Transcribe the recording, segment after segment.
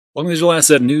Welcome to Digital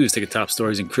Asset News. Take the top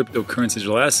stories in cryptocurrency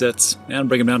digital assets and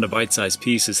break them down to bite-sized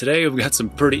pieces. Today we've got some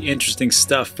pretty interesting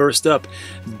stuff. First up,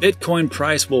 Bitcoin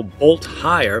price will bolt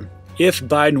higher if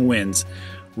Biden wins.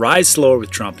 Rise slower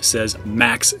with Trump, says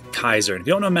Max Keiser. If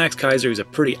you don't know Max Keiser, he's a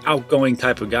pretty outgoing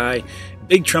type of guy,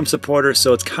 big Trump supporter,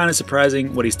 so it's kind of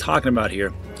surprising what he's talking about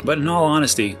here. But in all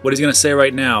honesty, what he's going to say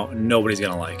right now, nobody's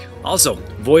going to like. Also,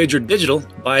 Voyager Digital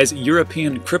buys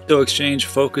European crypto exchange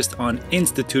focused on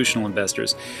institutional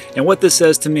investors. And what this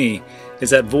says to me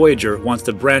is that Voyager wants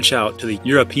to branch out to the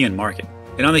European market.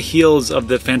 And on the heels of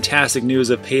the fantastic news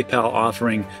of PayPal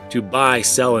offering to buy,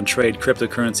 sell, and trade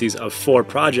cryptocurrencies of 4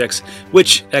 projects,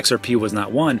 which XRP was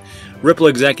not one, Ripple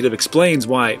executive explains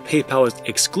why PayPal is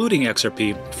excluding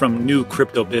XRP from new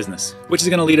crypto business, which is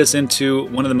going to lead us into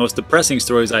one of the most depressing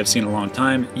stories I've seen in a long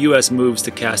time. US moves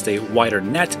to cast a wider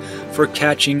net for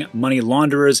catching money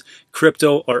launderers,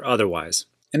 crypto or otherwise.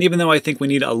 And even though I think we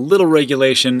need a little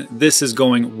regulation, this is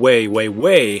going way, way,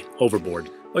 way overboard.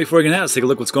 Well, before we get into that, let's take a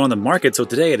look at what's going on in the market. So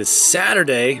today it is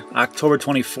Saturday, October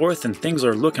 24th, and things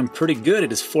are looking pretty good.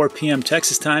 It is 4 p.m.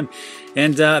 Texas time,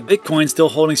 and Bitcoin still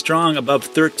holding strong above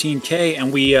 13K,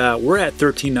 and we're at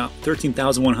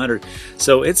 13,100.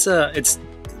 So it's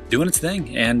doing its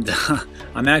thing, and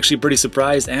I'm actually pretty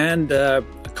surprised and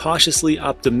cautiously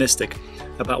optimistic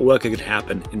about what could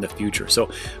happen in the future.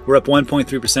 So we're up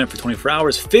 1.3% for 24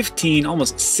 hours, 15,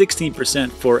 almost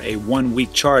 16% for a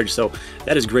 1-week charge. So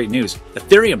that is great news.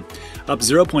 Ethereum up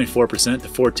 0.4% to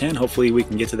 410. Hopefully we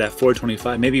can get to that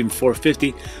 425, maybe even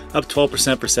 450, up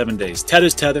 12% for 7 days.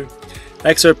 Tether's Tether.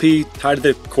 XRP tied to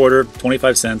the quarter,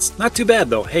 25 cents. Not too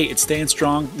bad though. Hey, it's staying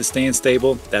strong, it's staying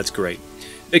stable. That's great.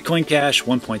 Bitcoin Cash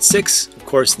 1.6. Of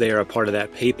course, they are a part of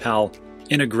that PayPal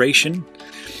integration.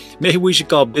 Maybe we should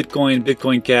call Bitcoin,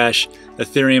 Bitcoin Cash,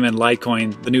 Ethereum, and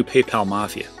Litecoin the new PayPal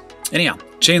mafia. Anyhow,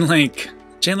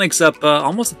 Chainlink's up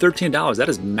almost to $13. That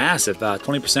is massive,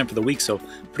 20% for the week, so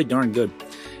pretty darn good.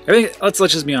 Everything. Let's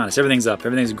just be honest. Everything's up.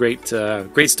 Everything's great.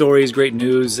 Great stories, great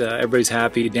news. Everybody's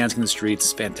happy, dancing in the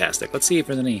streets. Fantastic. Let's see if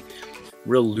there's any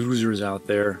real losers out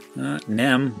there.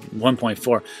 NEM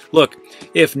 1.4. Look,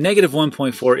 if negative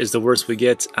 1.4 is the worst we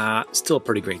get, still a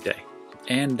pretty great day.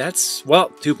 And that's, well,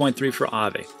 2.3 for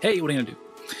Aave. Hey, what are you going to do?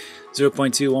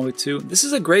 0.2, 1.2. This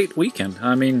is a great weekend.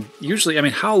 I mean, usually,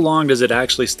 how long does it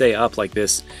actually stay up like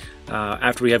this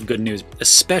after we have good news,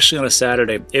 especially on a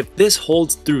Saturday? If this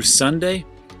holds through Sunday,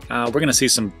 we're going to see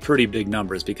some pretty big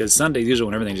numbers, because Sunday is usually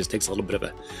when everything just takes a little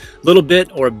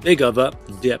bit or a big of a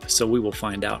dip. So we will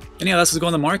find out. Anyhow, that's what's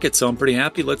going on in the market. So I'm pretty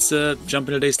happy. Let's jump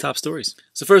into today's top stories.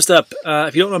 So first up,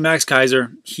 if you don't know Max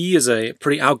Keiser, he is a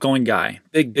pretty outgoing guy,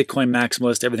 big Bitcoin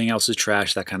maximalist. Everything else is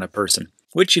trash, that kind of person.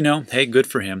 Which, hey, good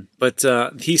for him. But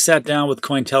he sat down with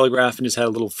Cointelegraph and just had a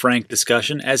little frank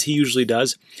discussion, as he usually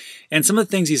does. And some of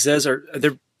the things he says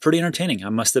they're pretty entertaining, I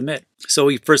must admit. So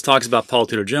he first talks about Paul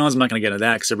Tudor Jones. I'm not going to get into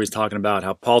that because everybody's talking about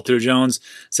how Paul Tudor Jones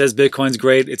says Bitcoin's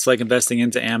great. It's like investing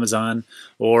into Amazon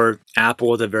or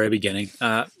Apple at the very beginning.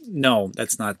 No,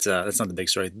 that's not the big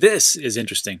story. This is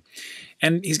interesting.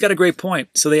 And he's got a great point.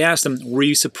 So they asked him, were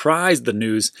you surprised the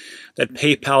news that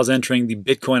PayPal is entering the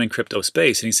Bitcoin and crypto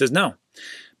space? And he says, no.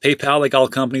 PayPal, like all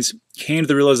companies, came to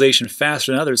the realization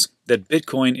faster than others that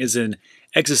Bitcoin is an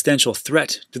existential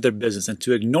threat to their business, and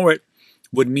to ignore it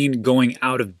would mean going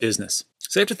out of business.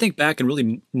 So you have to think back and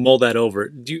really mull that over.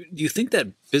 Do you think that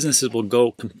businesses will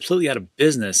go completely out of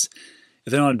business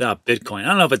if they don't adopt Bitcoin? I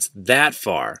don't know if it's that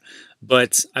far,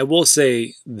 but I will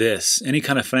say this. Any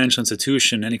kind of financial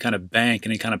institution, any kind of bank,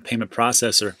 any kind of payment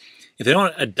processor, if they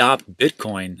don't adopt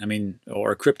Bitcoin,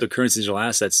 or cryptocurrency digital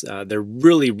assets, they're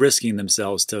really risking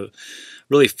themselves to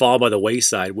really fall by the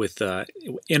wayside with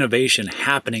innovation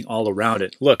happening all around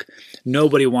it. Look,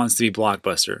 nobody wants to be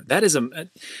Blockbuster. That is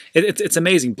it's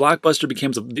amazing. Blockbuster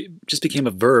just became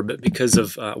a verb because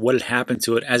of what had happened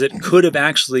to it, as it could have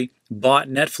actually bought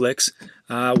Netflix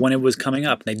when it was coming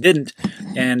up. They didn't,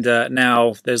 and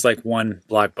now there's like one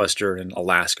Blockbuster in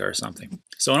Alaska or something.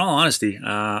 So in all honesty,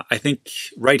 I think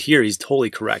right here he's totally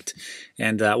correct,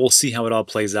 and we'll see how it all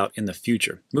plays out in the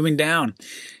future. Moving down,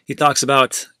 he talks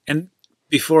about, and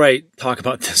before I talk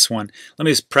about this one, let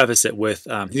me just preface it with, he's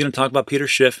going to talk about Peter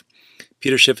Schiff.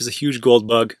 Peter Schiff is a huge gold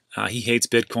bug. He hates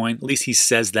Bitcoin. At least he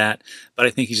says that. But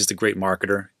I think he's just a great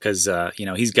marketer because,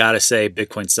 he's got to say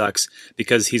Bitcoin sucks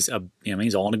because he's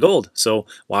all into gold. So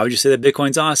why would you say that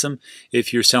Bitcoin's awesome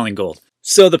if you're selling gold?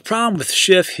 So the problem with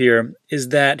Schiff here is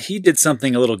that he did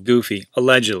something a little goofy,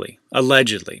 allegedly.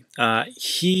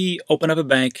 He opened up a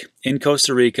bank in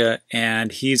Costa Rica,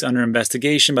 and he's under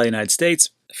investigation by the United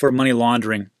States for money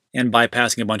laundering and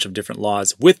bypassing a bunch of different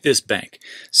laws with this bank.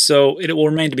 So it will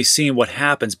remain to be seen what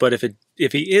happens, but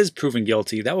if he is proven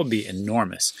guilty, that would be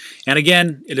enormous. And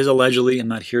again, it is allegedly. I'm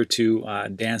not here to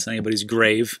dance on anybody's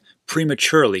grave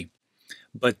prematurely,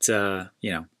 but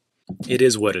you know, it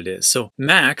is what it is. So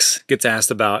Max gets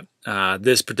asked about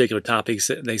this particular topic.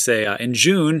 They say, in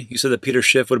June, you said that Peter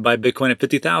Schiff would buy Bitcoin at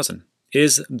 50,000.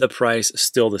 Is the price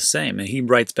still the same? And he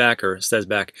writes back, or says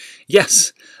back,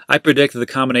 yes, I predict that the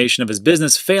combination of his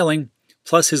business failing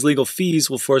plus his legal fees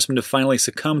will force him to finally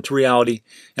succumb to reality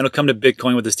and will come to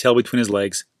Bitcoin with his tail between his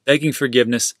legs, begging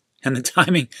forgiveness, and the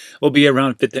timing will be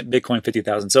around Bitcoin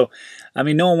 50,000. So, I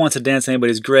mean, no one wants to dance on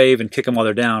anybody's grave and kick them while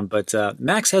they're down, but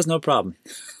Max has no problem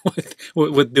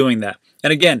with doing that.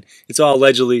 And again, it's all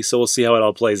allegedly, so we'll see how it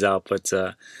all plays out, but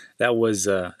that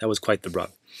was quite the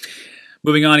rub.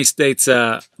 Moving on, he states,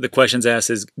 the questions asked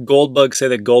is, Goldbug say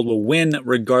that gold will win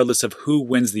regardless of who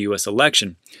wins the U.S.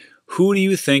 election. Who do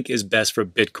you think is best for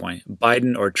Bitcoin,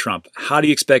 Biden or Trump? How do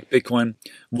you expect Bitcoin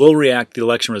will react to the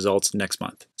election results next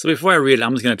month? So before I read it,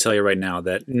 I'm just going to tell you right now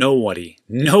that nobody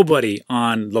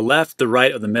on the left, the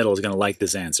right, or the middle is going to like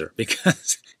this answer,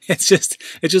 because it's just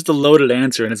a loaded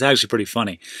answer, and it's actually pretty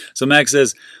funny. So Max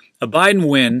says, a Biden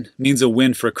win means a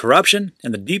win for corruption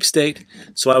and the deep state,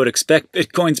 so I would expect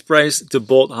Bitcoin's price to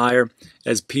bolt higher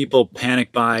as people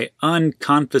panic buy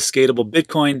unconfiscatable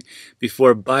Bitcoin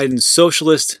before Biden's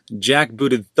socialist,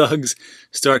 jackbooted thugs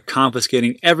start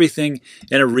confiscating everything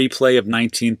in a replay of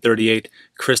 1938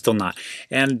 Crystal Knot.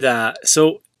 And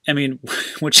so, I mean,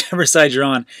 whichever side you're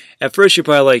on, at first you're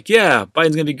probably like, yeah,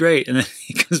 Biden's going to be great. And then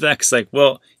he comes back, it's like,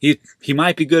 well, he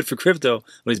might be good for crypto,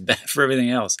 but he's bad for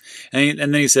everything else. And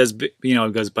then he says, you know,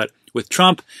 it goes, but with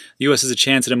Trump, the U.S. has a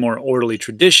chance at a more orderly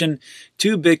tradition.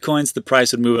 2 Bitcoins, the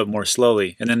price would move up more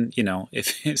slowly. And then, you know,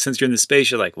 since you're in the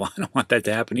space, you're like, well, I don't want that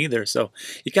to happen either. So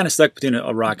you're kind of stuck between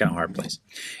a rock and a hard place.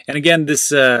 And again, this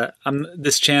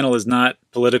channel is not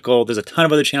political. There's a ton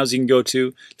of other channels you can go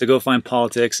to go find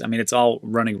politics. I mean, it's all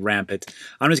running rampant.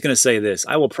 I'm just going to say this.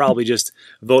 I will probably just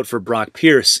vote for Brock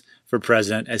Pierce for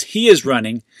president, as he is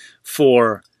running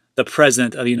for the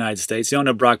president of the United States. You don't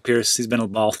know Brock Pierce. He's been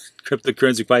involved in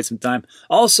cryptocurrency quite some time.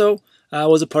 Also,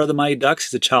 was a part of the Mighty Ducks.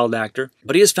 He's a child actor.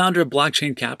 But he is founder of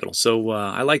Blockchain Capital, so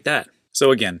I like that.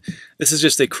 So again, this is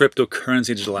just a cryptocurrency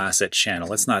digital asset channel.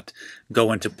 Let's not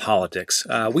go into politics.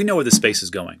 We know where the space is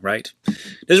going, right?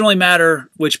 It doesn't really matter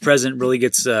which president really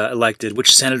gets elected,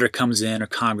 which senator comes in, or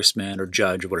congressman, or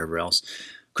judge, or whatever else.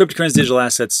 Cryptocurrency digital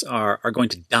assets are going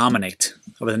to dominate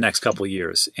over the next couple of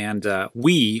years. And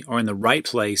we are in the right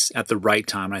place at the right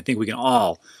time. And I think we can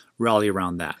all rally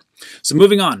around that. So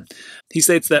moving on, he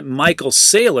states that Michael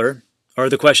Saylor, or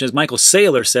the question is, Michael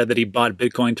Saylor said that he bought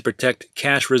Bitcoin to protect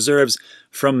cash reserves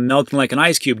from melting like an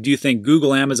ice cube. Do you think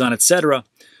Google, Amazon, etc.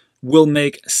 will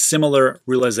make similar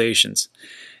realizations?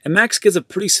 And Max gives a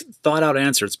pretty thought out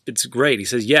answer. It's great. He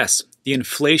says, yes, the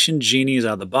inflation genie is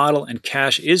out of the bottle and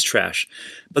cash is trash.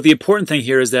 But the important thing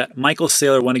here is that Michael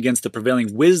Saylor went against the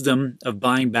prevailing wisdom of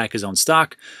buying back his own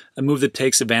stock, a move that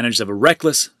takes advantage of a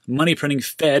reckless, money-printing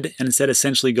Fed and instead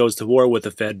essentially goes to war with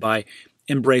the Fed by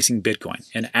embracing Bitcoin,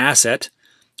 an asset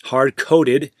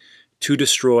hard-coded to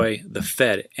destroy the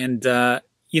Fed. And,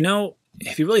 you know,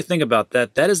 if you really think about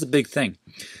that, that is the big thing.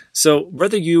 So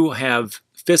whether you have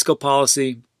fiscal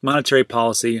policy, monetary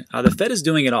policy, the Fed is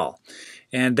doing it all.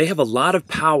 And they have a lot of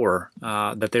power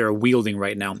that they are wielding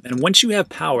right now. And once you have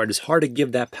power, it is hard to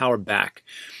give that power back.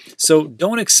 So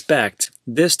don't expect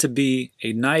this to be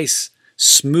a nice,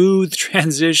 smooth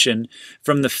transition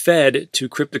from the Fed to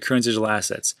cryptocurrency digital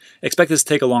assets. Expect this to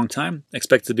take a long time.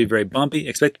 Expect it to be very bumpy.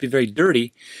 Expect it to be very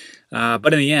dirty.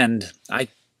 But in the end, I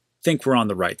think we're on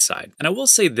the right side. And I will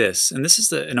say this, and this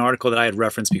is an article that I had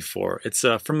referenced before. It's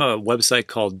from a website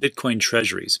called Bitcoin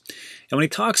Treasuries. And when he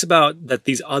talks about that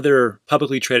these other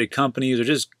publicly traded companies or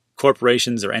just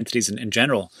corporations or entities in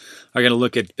general are going to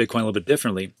look at Bitcoin a little bit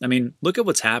differently, I mean, look at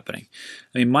what's happening.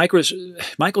 I mean, Michael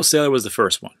Saylor was the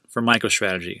first one for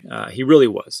MicroStrategy. He really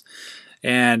was.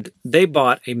 And they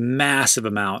bought a massive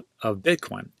amount of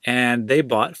Bitcoin, and they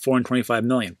bought 425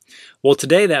 million. Well,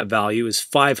 today that value is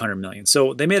 500 million.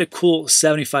 So they made a cool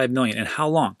 75 million. And how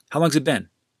long? How long has it been?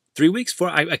 3 weeks? 4?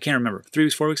 I can't remember. 3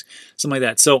 weeks, 4 weeks? Something like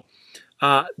that. So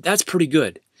that's pretty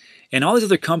good. And all these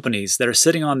other companies that are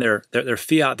sitting on their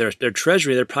fiat, their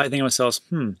treasury, they're probably thinking to themselves,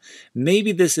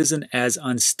 maybe this isn't as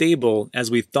unstable as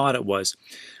we thought it was.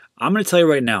 I'm going to tell you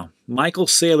right now, Michael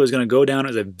Saylor is going to go down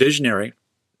as a visionary,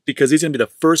 because he's going to be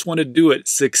the first one to do it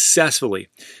successfully.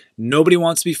 Nobody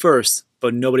wants to be first,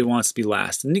 but nobody wants to be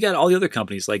last. And you got all the other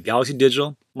companies like Galaxy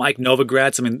Digital, Mike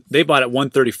Novogratz. I mean, they bought at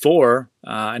 134,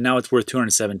 and now it's worth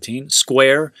 217.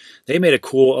 Square, they made a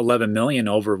cool 11 million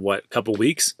over what, a couple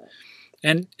weeks,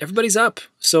 and everybody's up.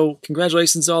 So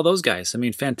congratulations to all those guys. I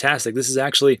mean, fantastic. This is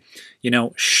actually,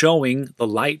 showing the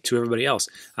light to everybody else.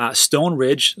 Stone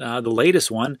Ridge, the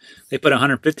latest one, they put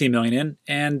 115 million in,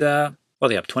 and well,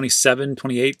 they up 27,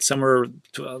 28, somewhere.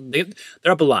 They're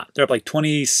up a lot. They're up like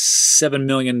 $27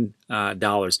 million,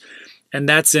 and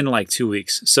that's in like 2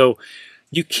 weeks. So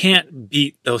you can't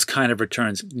beat those kind of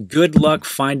returns. Good luck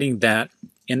finding that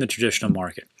in the traditional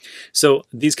market. So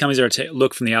these companies are to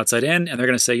look from the outside in, and they're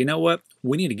going to say, you know what,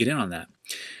 we need to get in on that.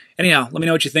 Anyhow, let me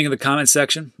know what you think in the comments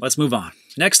section. Let's move on.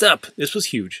 Next up, this was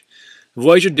huge.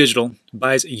 Voyager Digital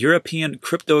buys European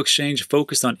crypto exchange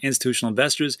focused on institutional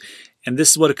investors, and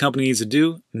this is what a company needs to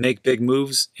do, make big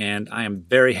moves, and I am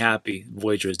very happy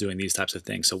Voyager is doing these types of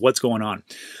things. So what's going on?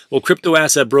 Well, crypto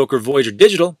asset broker Voyager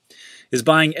Digital is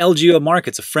buying LGO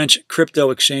Markets, a French crypto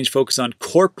exchange focused on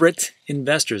corporate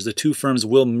investors. The two firms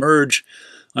will merge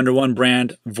under one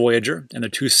brand, Voyager, and the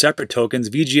two separate tokens,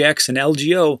 VGX and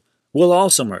LGO, will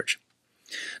also merge.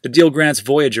 The deal grants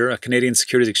Voyager, a Canadian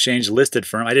securities exchange listed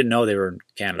firm, I didn't know they were in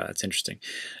Canada, that's interesting,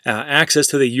 access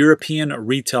to the European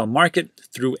retail market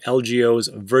through LGO's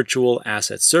virtual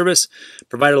asset service,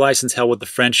 provider license held with the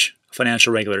French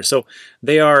financial regulator. So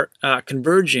they are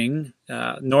converging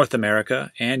North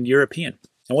America and European.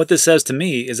 And what this says to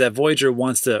me is that Voyager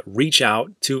wants to reach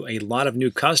out to a lot of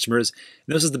new customers,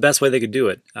 and this is the best way they could do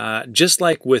it. Just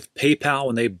like with PayPal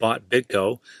when they bought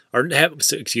BitGo,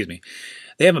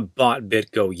 they haven't bought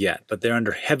BitGo yet, but they're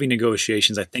under heavy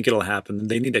negotiations. I think it'll happen.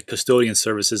 They need the custodian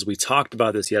services. We talked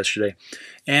about this yesterday.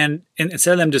 And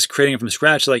instead of them just creating it from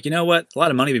scratch, like, you know what? A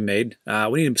lot of money to be made.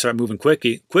 We need to start moving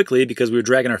quickly because we were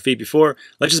dragging our feet before.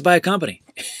 Let's just buy a company.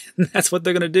 That's what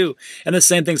they're going to do. And the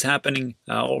same thing's happening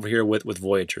over here with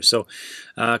Voyager. So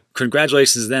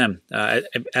congratulations to them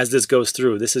as this goes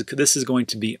through. This is going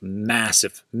to be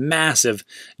massive, massive,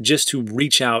 just to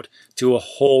reach out to a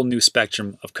whole new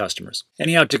spectrum of customers.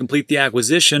 Anyhow, to complete the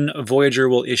acquisition, Voyager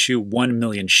will issue 1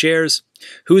 million shares,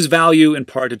 whose value in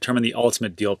part determine the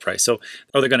ultimate deal price. So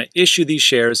they're going to issue these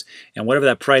shares, and whatever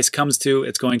that price comes to,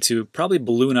 it's going to probably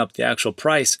balloon up the actual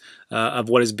price of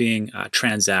what is being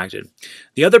transacted.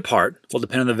 The other part will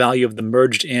depend on the value of the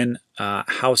merged in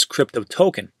house crypto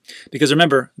token. Because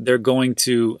remember, they're going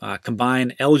to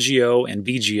combine LGO and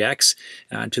VGX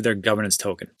to their governance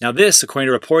token. Now this, according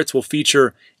to reports, will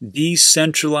feature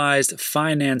decentralized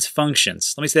finance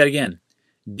functions. Let me say that again.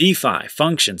 DeFi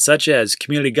functions such as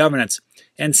community governance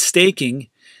and staking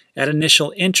at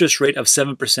initial interest rate of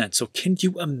 7%. So can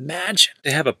you imagine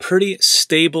to have a pretty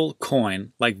stable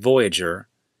coin like Voyager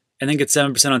and then get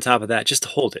 7% on top of that just to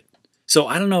hold it? So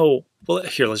I don't know. Well,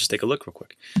 here, let's just take a look real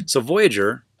quick. So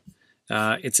Voyager,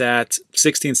 it's at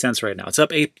 16 cents right now. It's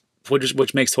up 8,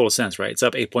 which makes total sense, right? It's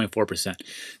up 8.4%.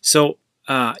 So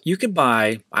you could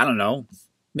buy, I don't know,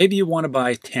 maybe you want to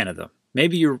buy 10 of them.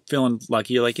 Maybe you're feeling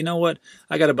lucky. You're like, you know what?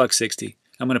 I got $1.60.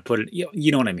 I'm going to put it, you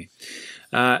know what I mean.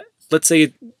 Let's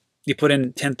say you put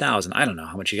in 10,000. I don't know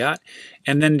how much you got.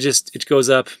 And then just it goes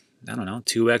up, I don't know,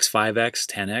 2x, 5x,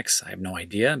 10x. I have no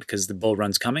idea because the bull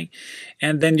run's coming.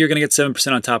 And then you're going to get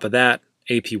 7% on top of that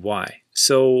APY.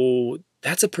 So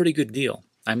that's a pretty good deal,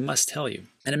 I must tell you.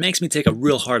 And it makes me take a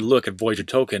real hard look at Voyager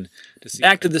token to see.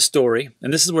 Back to the story,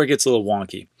 and this is where it gets a little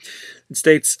wonky. It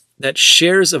states that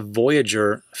shares of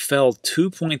Voyager fell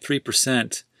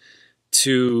 2.3%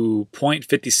 to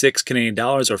 0.56 Canadian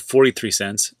dollars or 43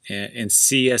 cents in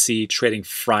CSE trading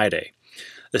Friday.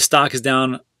 The stock is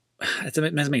down, that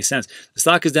doesn't make sense. The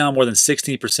stock is down more than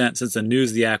 16% since the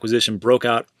news of the acquisition broke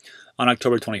out on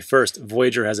October 21st.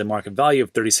 Voyager has a market value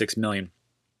of $36 million.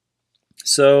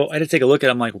 So I had to take a look at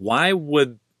it. I'm like, why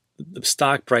would the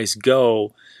stock price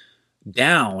go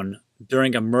down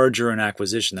during a merger and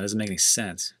acquisition? That doesn't make any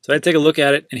sense. So I had to take a look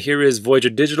at it, and here is Voyager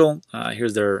Digital.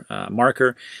 Here's their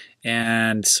marker.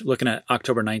 And looking at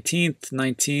October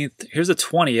 19th, here's the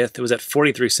 20th. It was at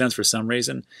 43 cents for some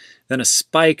reason. Then it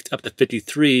spiked up to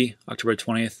 53, October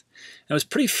 20th. And it was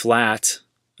pretty flat,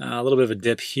 a little bit of a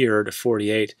dip here to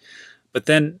 48. But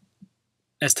then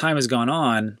as time has gone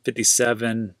on,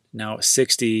 57, now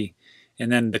 60,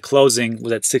 and then the closing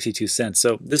was at 62 cents.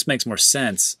 So this makes more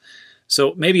sense.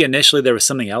 So maybe initially there was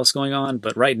something else going on,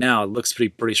 but right now it looks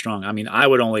pretty strong. I mean, I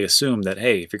would only assume that,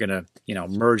 hey, if you're going to,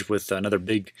 merge with another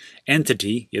big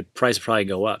entity, your price will probably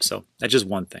go up. So that's just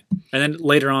one thing. And then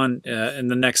later on in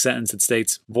the next sentence, it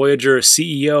states, Voyager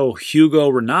CEO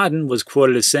Hugo Renaudin was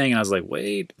quoted as saying, and I was like,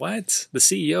 wait, what? The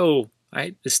CEO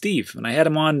is Steve, and I had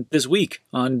him on this week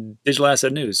on Digital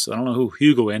Asset News. So I don't know who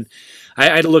Hugo is. I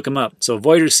had to look him up. So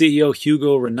Voyager CEO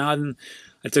Hugo Renaudin,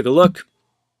 I took a look,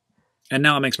 and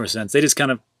now it makes more sense. They just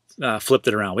kind of flipped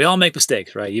it around. We all make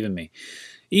mistakes, right? Even me.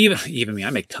 Even me, I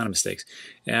make a ton of mistakes.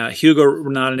 Hugo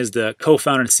Renaudin is the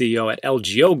co-founder and CEO at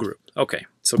LGO Group. Okay,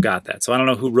 so got that. So I don't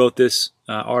know who wrote this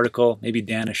article. Maybe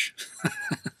Danish.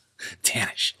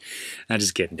 Danish. I'm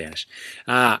just kidding, Danish.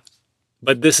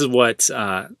 But this is what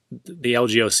the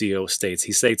LGO CEO states.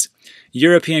 He states,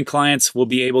 European clients will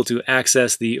be able to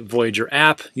access the Voyager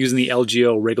app using the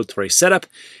LGO regulatory setup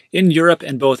in Europe,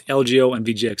 and both LGO and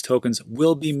VGX tokens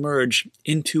will be merged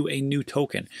into a new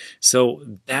token. So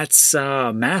that's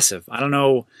massive. I don't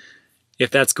know if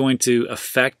that's going to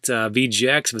affect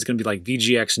VGX, if it's going to be like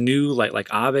VGX new, like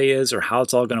Aave is, or how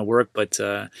it's all going to work. But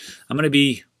I'm going to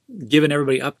be giving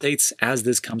everybody updates as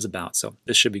this comes about. So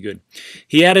this should be good.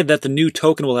 He added that the new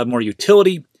token will have more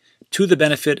utility to the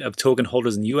benefit of token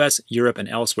holders in the US, Europe, and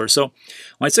elsewhere. So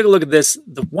when I took a look at this,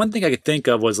 the one thing I could think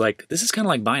of was like, this is kind of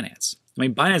like Binance. I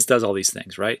mean, Binance does all these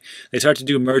things, right? They start to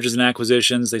do mergers and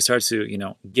acquisitions. They start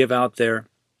to, give out their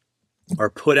or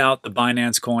put out the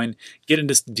Binance coin, get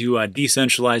into do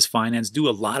decentralized finance, do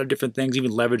a lot of different things,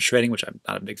 even leverage trading, which I'm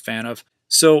not a big fan of.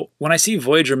 So when I see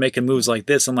Voyager making moves like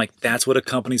this, I'm like, that's what a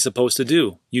company's supposed to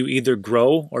do. You either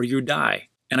grow or you die.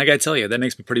 And I got to tell you, that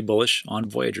makes me pretty bullish on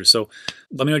Voyager. So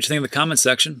let me know what you think in the comments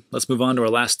section. Let's move on to our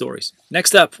last stories.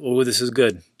 Next up, oh, this is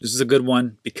good. This is a good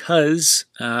one because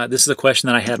this is a question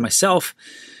that I had myself,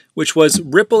 which was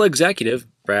Ripple executive,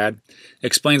 Brad,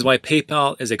 explains why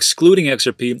PayPal is excluding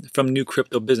XRP from new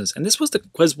crypto business. And this was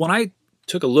because when I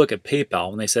took a look at PayPal,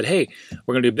 when they said, hey,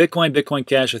 we're going to do Bitcoin, Bitcoin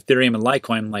Cash, Ethereum, and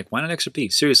Litecoin, I'm like, why not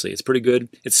XRP? Seriously, it's pretty good.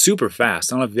 It's super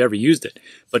fast. I don't know if you've ever used it,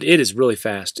 but it is really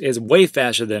fast. It's way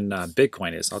faster than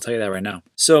Bitcoin is. I'll tell you that right now.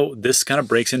 So this kind of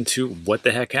breaks into what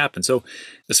the heck happened. So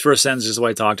this first sentence is what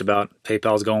I talked about.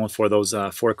 PayPal's going for those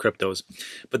 4 cryptos.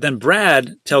 But then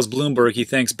Brad tells Bloomberg he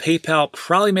thinks PayPal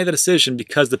probably made the decision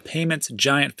because the payments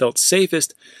giant felt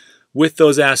safest with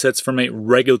those assets from a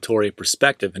regulatory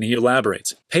perspective. And he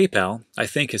elaborates. PayPal, I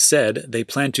think, has said they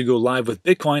plan to go live with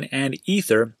Bitcoin and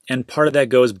Ether, and part of that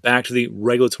goes back to the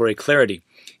regulatory clarity.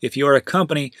 If you are a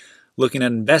company looking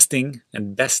at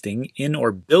investing in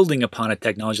or building upon a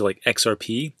technology like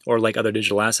XRP or like other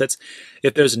digital assets,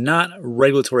 if there's not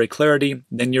regulatory clarity,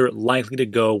 then you're likely to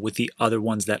go with the other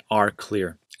ones that are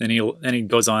clear. And he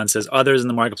goes on and says, others in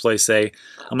the marketplace say,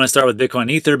 I'm going to start with Bitcoin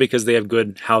and Ether because they have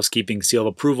good housekeeping seal of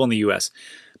approval in the US.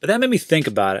 But that made me think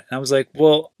about it. And I was like,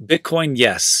 well, Bitcoin,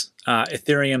 yes.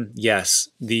 Ethereum, yes.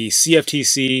 The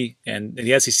CFTC and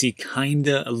the SEC kind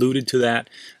of alluded to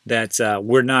that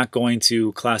we're not going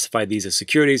to classify these as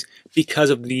securities because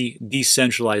of the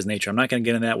decentralized nature. I'm not going to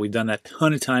get into that. We've done that a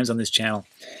ton of times on this channel.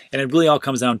 And it really all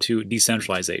comes down to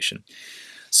decentralization.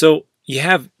 So you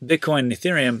have Bitcoin and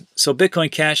Ethereum. So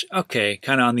Bitcoin Cash, okay,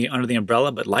 kind of under the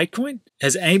umbrella, but Litecoin?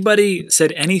 Has anybody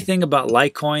said anything about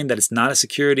Litecoin that it's not a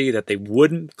security, that they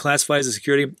wouldn't classify as a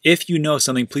security? If you know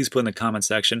something, please put in the comment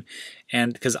section.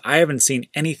 And because I haven't seen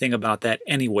anything about that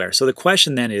anywhere. So the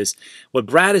question then is, what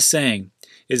Brad is saying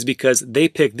is because they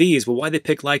picked these, well, why they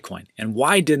pick Litecoin? And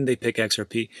why didn't they pick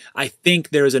XRP? I think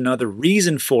there is another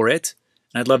reason for it.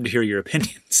 And I'd love to hear your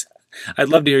opinions. I'd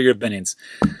love to hear your opinions.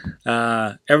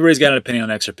 Everybody's got an opinion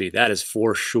on XRP. That is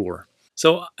for sure.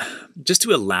 So just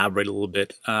to elaborate a little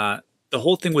bit, the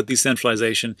whole thing with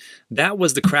decentralization, that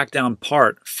was the crackdown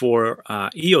part for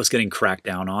EOS getting cracked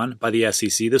down on by the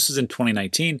SEC. This was in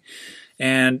 2019.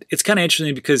 And it's kind of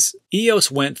interesting because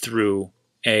EOS went through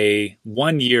a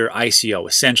 1-year ICO.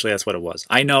 Essentially, that's what it was.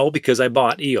 I know because I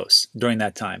bought EOS during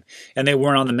that time, and they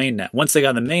weren't on the mainnet. Once they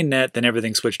got on the mainnet, then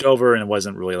everything switched over, and it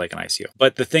wasn't really like an ICO.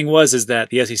 But the thing is that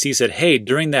the SEC said, hey,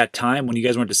 during that time when you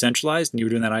guys weren't decentralized and you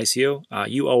were doing that ICO,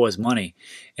 you owe us money.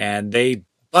 And they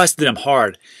busted them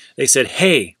hard. They said,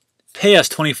 hey, pay us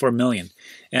 $24 million.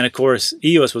 And of course,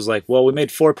 EOS was like, well, we made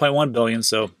 $4.1 billion,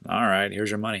 so all right,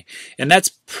 here's your money. And that's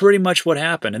pretty much what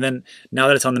happened. And then now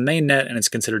that it's on the mainnet and it's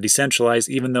considered decentralized,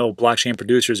 even though blockchain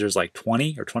producers, there's like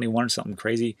 20 or 21 or something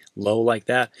crazy low like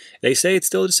that, they say it's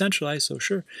still decentralized, so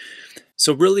sure.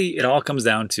 So really, it all comes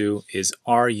down to is,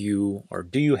 are you or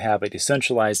do you have a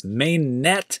decentralized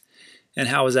mainnet? And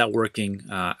how is that working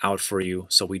out for you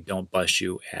so we don't bust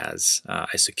you as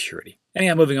a security?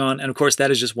 Anyhow, moving on. And of course,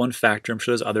 that is just one factor. I'm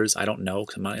sure there's others. I don't know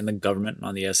because I'm not in the government, I'm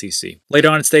on the SEC. Later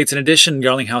on, it states, in addition,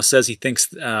 Garlinghouse says he thinks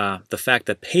the fact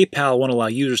that PayPal won't allow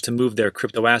users to move their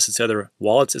crypto assets to other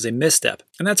wallets is a misstep.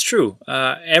 And that's true.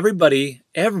 Everybody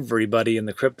in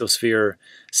the crypto sphere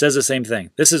says the same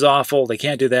thing. This is awful. They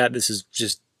can't do that. This is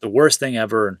just the worst thing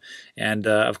ever. And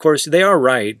of course, they are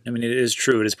right. I mean, it is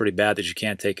true. It is pretty bad that you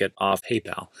can't take it off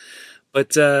PayPal.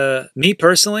 But me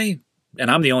personally,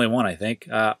 and I'm the only one, I think,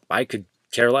 I could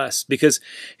care less. Because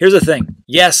here's the thing.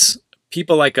 Yes,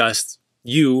 people like us,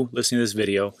 you listening to this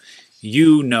video,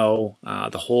 you know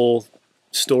the whole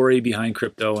story behind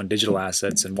crypto and digital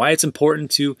assets and why it's important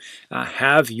to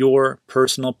have your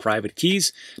personal private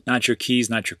keys, not your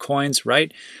coins,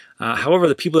 right? However,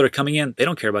 the people that are coming in, they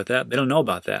don't care about that. They don't know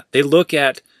about that. They look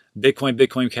at Bitcoin,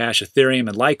 Bitcoin Cash, Ethereum,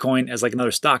 and Litecoin as like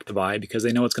another stock to buy because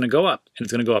they know it's going to go up, and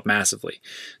it's going to go up massively.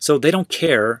 So they don't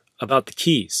care about the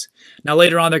keys. Now,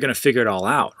 later on, they're going to figure it all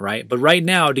out, right? But right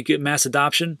now, to get mass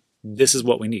adoption, this is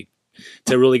what we need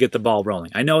to really get the ball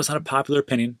rolling. I know it's not a popular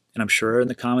opinion, and I'm sure in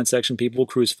the comment section people will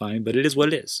crucify me, but it is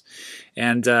what it is.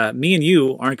 And me and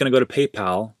you aren't going to go to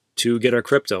PayPal to get our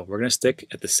crypto. We're going to stick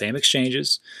at the same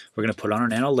exchanges. We're going to put on our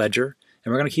Nano ledger,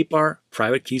 and we're going to keep our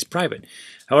private keys private.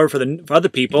 However, for other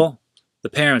people, the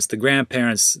parents, the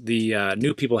grandparents, the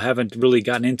new people haven't really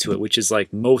gotten into it, which is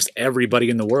like most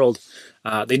everybody in the world.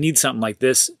 They need something like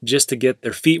this just to get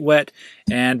their feet wet,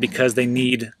 and because they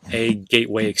need a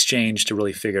gateway exchange to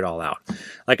really figure it all out.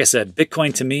 Like I said,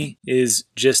 Bitcoin to me is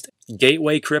just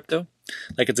gateway crypto,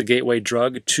 like it's a gateway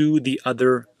drug to the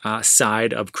other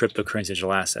side of cryptocurrency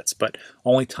digital assets, but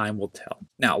only time will tell.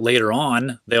 Now, later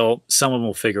on, some of them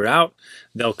will figure it out.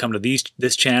 They'll come to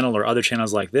this channel or other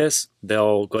channels like this.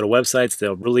 They'll go to websites.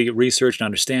 They'll really research and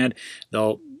understand.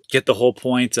 They'll get the whole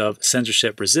point of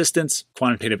censorship resistance,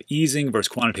 quantitative easing versus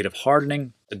quantitative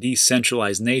hardening, the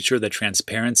decentralized nature, the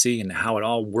transparency, and how it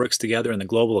all works together in the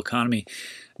global economy.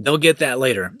 They'll get that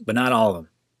later, but not all of them,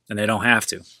 and they don't have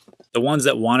to. The ones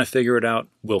that want to figure it out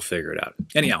will figure it out.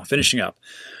 Anyhow, finishing up.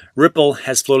 Ripple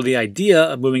has floated the idea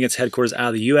of moving its headquarters out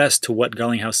of the U.S. to what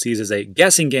Garlinghouse sees as a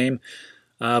guessing game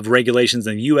of regulations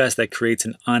in the U.S. that creates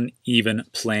an uneven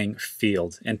playing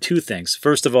field. And two things.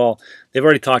 First of all, they've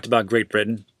already talked about Great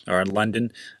Britain, or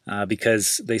London,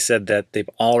 because they said that they've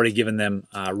already given them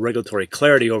regulatory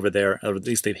clarity over there, or at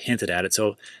least they've hinted at it. So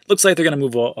it looks like they're going to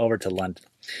move over to London.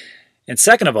 And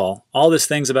second of all these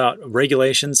things about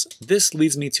regulations, this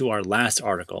leads me to our last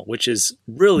article, which is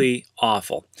really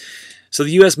awful. So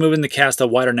the U.S. moving to cast a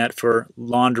wider net for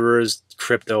launderers,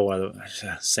 crypto,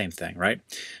 same thing, right?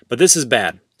 But this is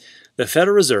bad. The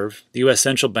Federal Reserve, the U.S.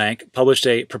 Central Bank, published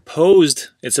a proposed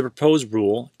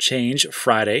rule change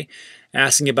Friday,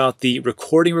 asking about the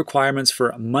recording requirements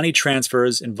for money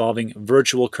transfers involving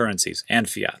virtual currencies and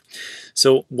fiat.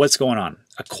 So what's going on?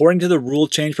 According to the rule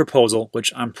change proposal,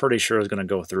 which I'm pretty sure is going to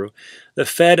go through, the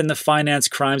Fed and the Finance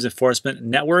Crimes Enforcement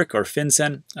Network, or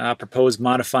FinCEN, proposed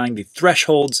modifying the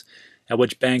thresholds at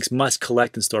which banks must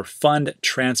collect and store fund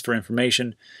transfer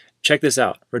information. Check this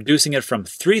out, reducing it from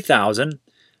 3,000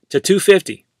 to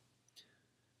 250.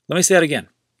 Let me say that again.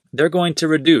 They're going to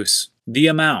reduce the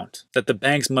amount that the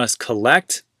banks must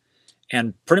collect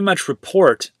and pretty much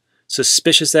report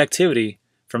suspicious activity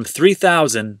from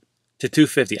 3,000 to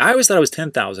 250. I always thought it was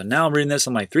 10,000. Now I'm reading this,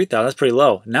 I'm like, 3,000, that's pretty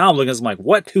low. Now I'm looking at this, I'm like,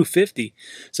 what, 250?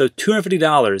 So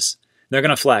 $250, they're going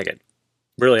to flag it.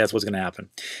 Really, that's what's going to happen.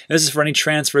 And this is for any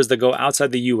transfers that go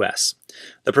outside the U.S.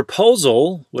 The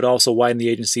proposal would also widen the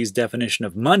agency's definition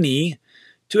of money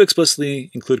to explicitly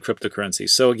include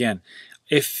cryptocurrencies. So again,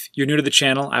 if you're new to the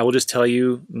channel, I will just tell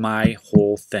you my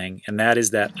whole thing, and that is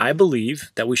that I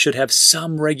believe that we should have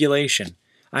some regulation.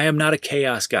 I am not a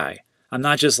chaos guy. I'm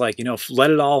not just like,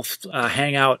 let it all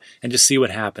hang out and just see what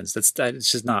happens. It's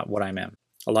just not what I'm in.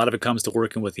 A lot of it comes to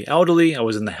working with the elderly. I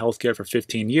was in the healthcare for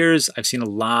 15 years. I've seen a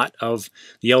lot of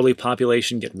the elderly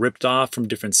population get ripped off from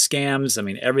different scams. I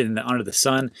mean, everything under the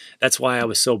sun. That's why I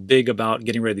was so big about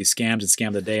getting rid of these scams and scam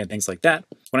of the day and things like that.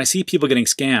 When I see people getting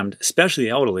scammed, especially the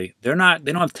elderly, they don't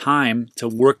have time to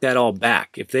work that all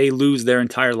back. If they lose their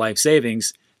entire life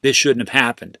savings, this shouldn't have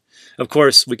happened. Of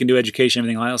course, we can do education and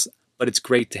everything else, but it's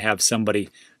great to have somebody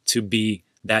to be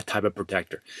that type of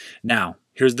protector. Now,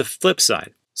 here's the flip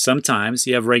side. Sometimes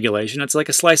you have regulation, it's like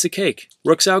a slice of cake.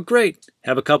 Works out great.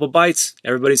 Have a couple bites,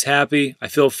 everybody's happy, I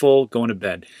feel full, going to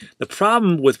bed. The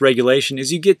problem with regulation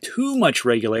is you get too much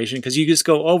regulation because you just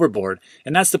go overboard.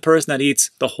 And that's the person that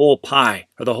eats the whole pie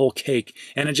or the whole cake,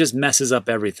 and it just messes up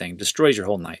everything, destroys your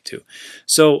whole night too.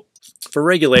 So for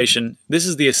regulation, this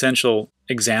is the essential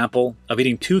example of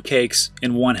eating two cakes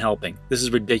in one helping. This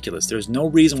is ridiculous. There's no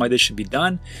reason why this should be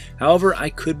done. However, I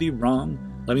could be wrong.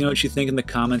 Let me know what you think in the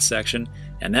comments section.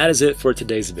 And that is it for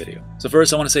today's video. So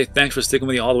first, I want to say thanks for sticking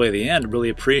with me all the way to the end. Really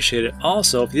appreciate it.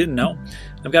 Also, if you didn't know,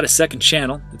 I've got a second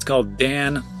channel. It's called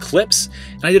Dan Clips,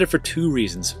 and I did it for two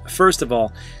reasons. First of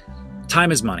all,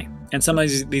 time is money. And some of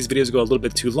these videos go a little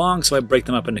bit too long, so I break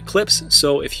them up into clips.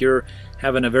 So if you're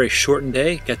having a very shortened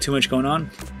day, got too much going on,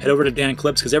 head over to Dan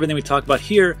Clips, because everything we talk about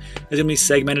here is going to be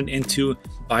segmented into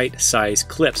bite-sized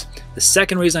clips. The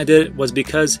second reason I did it was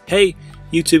because, hey,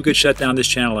 YouTube could shut down this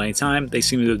channel at any time. They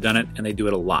seem to have done it, and they do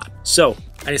it a lot. So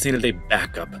I just needed a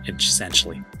backup,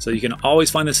 essentially. So you can always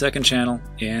find the second channel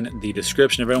in the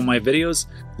description of every one of my videos.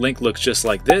 Link looks just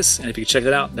like this, and if you could check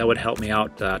that out, that would help me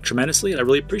out tremendously, and I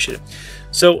really appreciate it.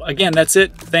 So again, that's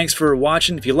it. Thanks for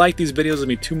watching. If you like these videos, there'll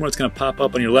be 2 more that's going to pop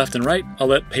up on your left and right. I'll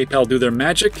let PayPal do their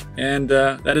magic, and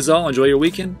that is all. Enjoy your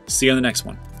weekend. See you on the next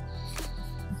one.